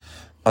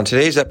On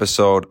today's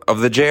episode of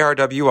the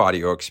Jrdubuuu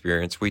Audio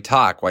Experience, we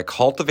talk why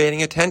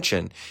cultivating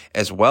attention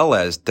as well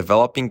as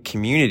developing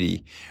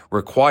community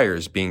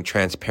requires being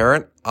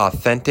transparent,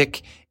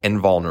 authentic, and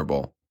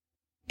vulnerable.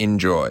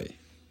 Enjoy.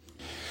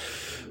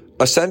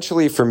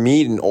 Essentially, for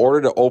me, in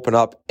order to open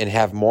up and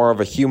have more of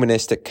a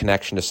humanistic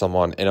connection to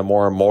someone and a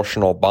more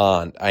emotional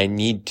bond, I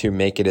need to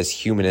make it as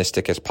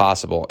humanistic as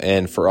possible.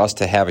 And for us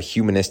to have a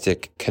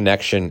humanistic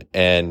connection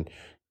and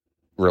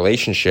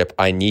relationship,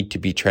 I need to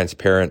be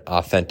transparent,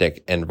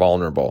 authentic, and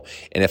vulnerable.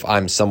 And if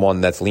I'm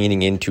someone that's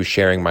leaning into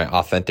sharing my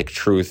authentic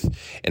truth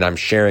and I'm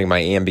sharing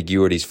my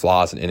ambiguities,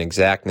 flaws, and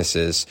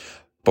inexactnesses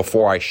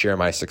before I share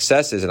my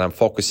successes, and I'm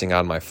focusing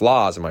on my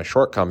flaws and my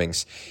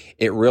shortcomings,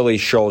 it really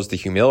shows the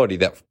humility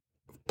that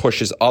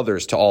pushes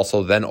others to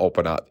also then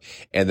open up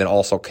and then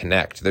also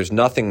connect. There's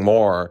nothing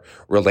more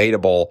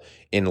relatable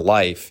in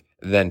life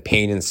than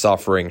pain and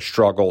suffering,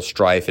 struggle,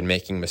 strife, and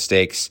making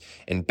mistakes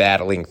and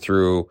battling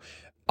through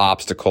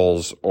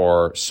obstacles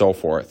or so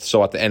forth.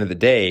 So at the end of the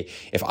day,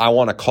 if I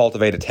want to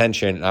cultivate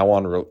attention and I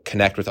want to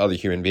connect with other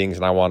human beings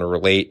and I want to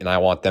relate and I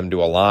want them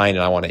to align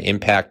and I want to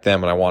impact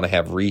them and I want to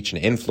have reach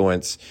and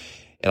influence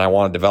and I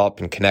want to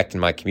develop and connect in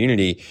my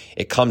community,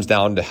 it comes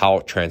down to how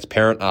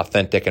transparent,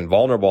 authentic, and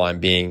vulnerable I'm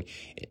being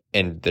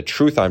and the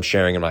truth I'm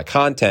sharing in my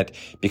content,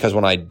 because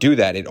when I do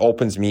that, it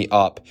opens me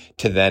up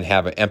to then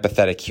have an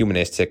empathetic,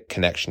 humanistic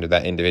connection to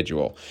that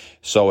individual.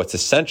 So it's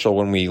essential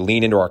when we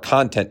lean into our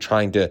content,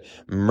 trying to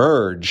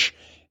merge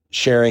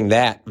sharing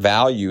that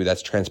value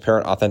that's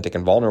transparent, authentic,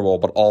 and vulnerable,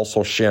 but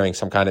also sharing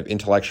some kind of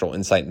intellectual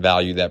insight and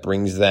value that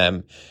brings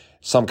them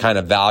some kind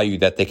of value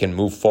that they can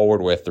move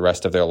forward with the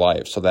rest of their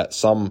life, so that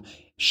some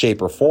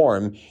shape or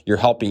form, you're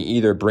helping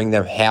either bring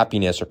them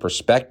happiness or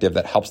perspective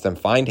that helps them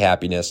find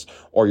happiness,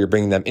 or you're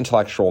bringing them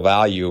intellectual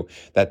value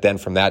that then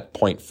from that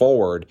point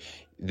forward,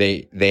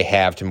 they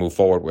have to move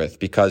forward with.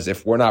 Because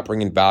if we're not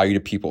bringing value to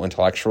people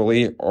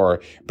intellectually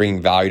or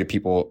bringing value to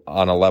people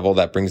on a level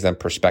that brings them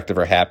perspective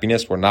or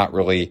happiness, we're not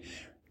really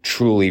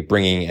truly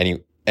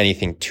bringing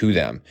anything to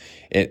them.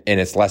 And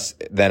it's less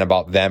than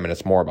about them and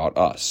it's more about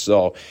us.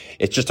 So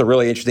it's just a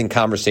really interesting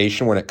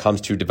conversation when it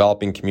comes to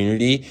developing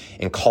community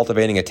and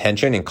cultivating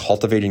attention and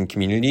cultivating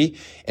community,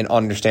 and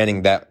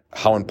understanding that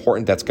how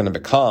important that's going to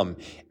become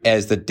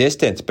as the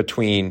distance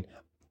between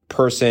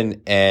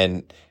person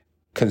and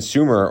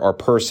consumer or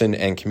person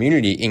and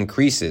community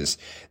increases.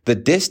 The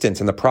distance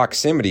and the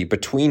proximity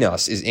between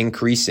us is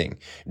increasing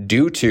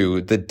due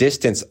to the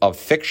distance of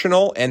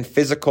fictional and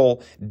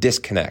physical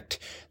disconnect.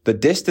 The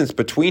distance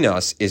between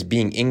us is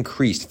being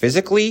increased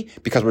physically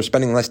because we're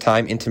spending less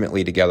time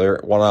intimately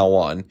together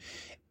one-on-one,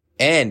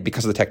 and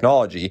because of the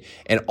technology.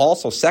 And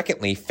also,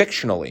 secondly,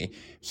 fictionally,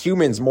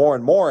 humans more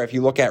and more, if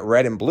you look at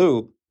red and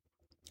blue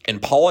in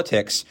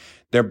politics,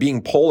 they're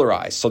being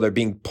polarized. So they're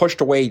being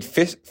pushed away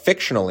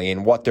fictionally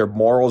in what their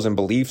morals and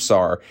beliefs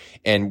are.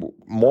 And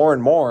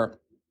more,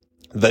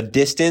 the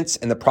distance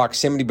and the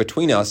proximity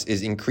between us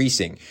is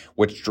increasing,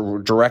 which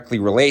directly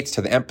relates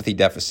to the empathy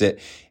deficit,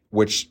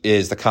 which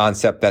is the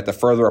concept that the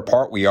further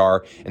apart we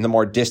are and the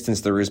more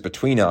distance there is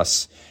between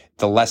us,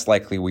 the less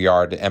likely we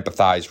are to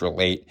empathize,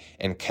 relate,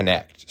 and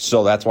connect.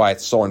 So that's why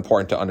it's so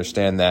important to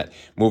understand that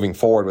moving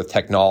forward with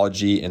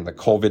technology and the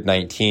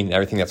COVID-19 and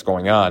everything that's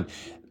going on,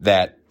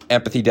 that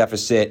empathy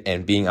deficit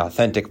and being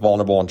authentic,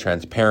 vulnerable, and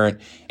transparent,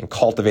 and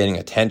cultivating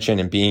attention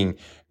and being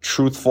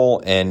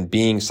truthful and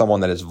being someone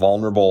that is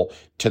vulnerable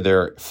to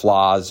their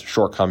flaws,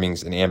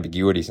 shortcomings, and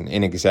ambiguities and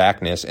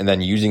inexactness, and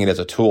then using it as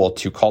a tool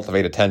to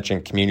cultivate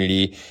attention,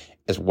 community,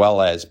 as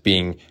well as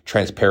being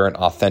transparent,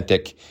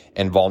 authentic,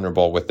 and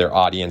vulnerable with their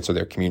audience or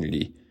their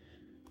community.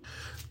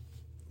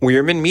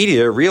 Weirman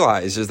Media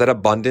realizes that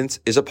abundance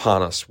is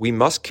upon us. We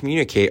must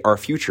communicate our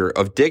future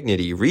of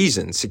dignity,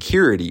 reason,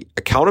 security,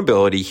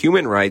 accountability,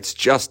 human rights,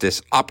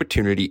 justice,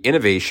 opportunity,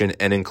 innovation,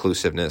 and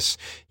inclusiveness,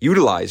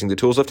 utilizing the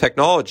tools of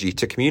technology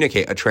to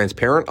communicate a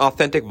transparent,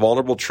 authentic,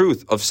 vulnerable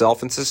truth of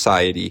self and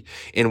society,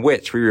 in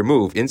which we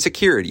remove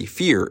insecurity,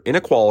 fear,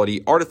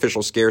 inequality,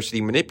 artificial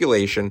scarcity,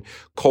 manipulation,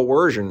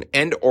 coercion,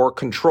 and or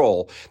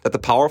control that the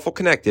powerful,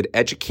 connected,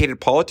 educated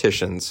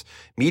politicians,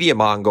 media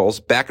mongols,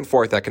 back and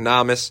forth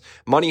economists,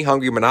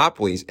 money-hungry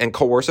monopolies, and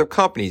coercive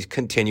companies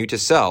continue to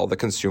sell the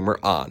consumer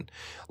on,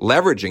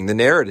 leveraging the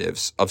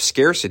narratives of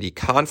scarcity,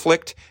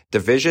 conflict,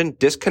 division,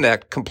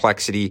 disconnect,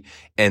 complexity,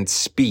 and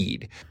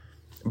speed.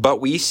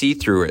 But we see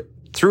through it,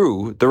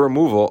 through the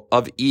removal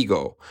of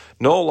ego,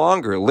 no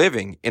longer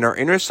living in our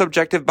inner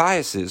subjective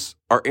biases,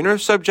 our inner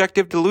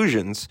subjective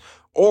delusions,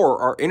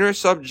 or our inner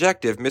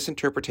subjective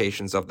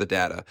misinterpretations of the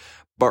data,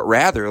 but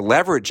rather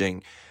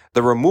leveraging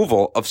the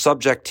removal of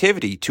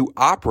subjectivity to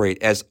operate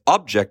as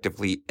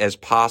objectively as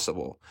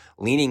possible,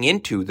 leaning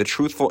into the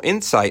truthful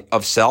insight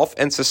of self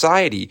and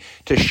society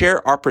to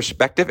share our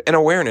perspective and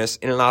awareness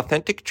in an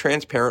authentic,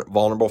 transparent,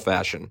 vulnerable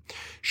fashion,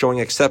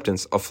 showing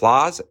acceptance of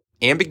flaws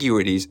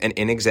ambiguities, and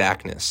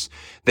inexactness,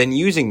 then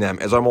using them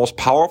as our most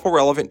powerful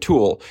relevant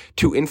tool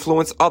to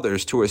influence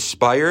others to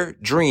aspire,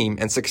 dream,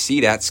 and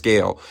succeed at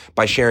scale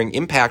by sharing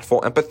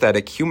impactful,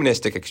 empathetic,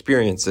 humanistic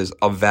experiences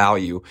of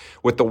value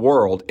with the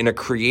world in a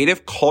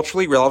creative,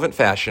 culturally relevant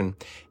fashion,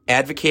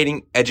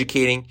 advocating,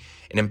 educating,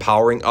 and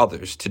empowering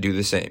others to do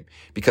the same.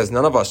 Because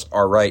none of us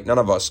are right, none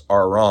of us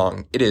are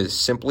wrong. It is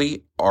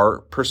simply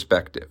our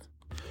perspective.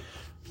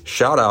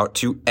 Shout out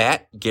to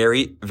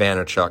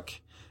 @GaryVaynerchuk,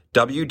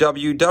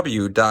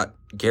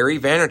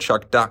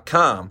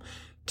 www.GaryVaynerchuk.com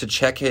to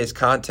check his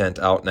content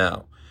out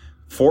now.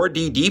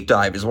 4D Deep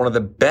Dive is one of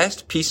the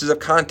best pieces of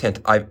content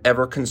I've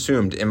ever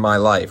consumed in my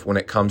life when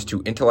it comes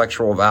to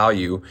intellectual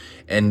value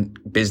and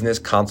business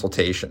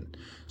consultation.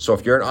 So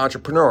if you're an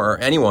entrepreneur or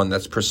anyone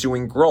that's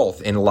pursuing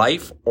growth in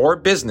life or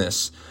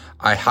business,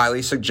 I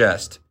highly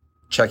suggest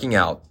checking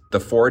out the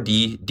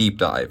 4D Deep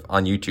Dive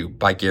on YouTube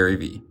by Gary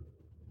V.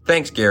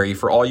 Thanks, Gary,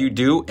 for all you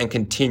do and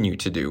continue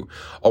to do.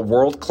 A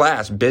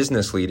world-class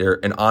business leader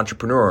and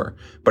entrepreneur,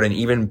 but an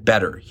even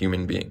better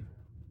human being.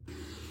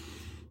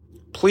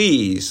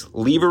 Please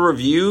leave a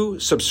review,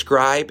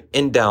 subscribe,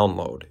 and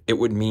download. It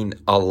would mean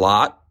a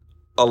lot,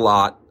 a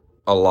lot,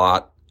 a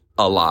lot,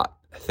 a lot.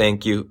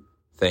 Thank you,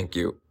 thank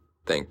you,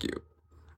 thank you.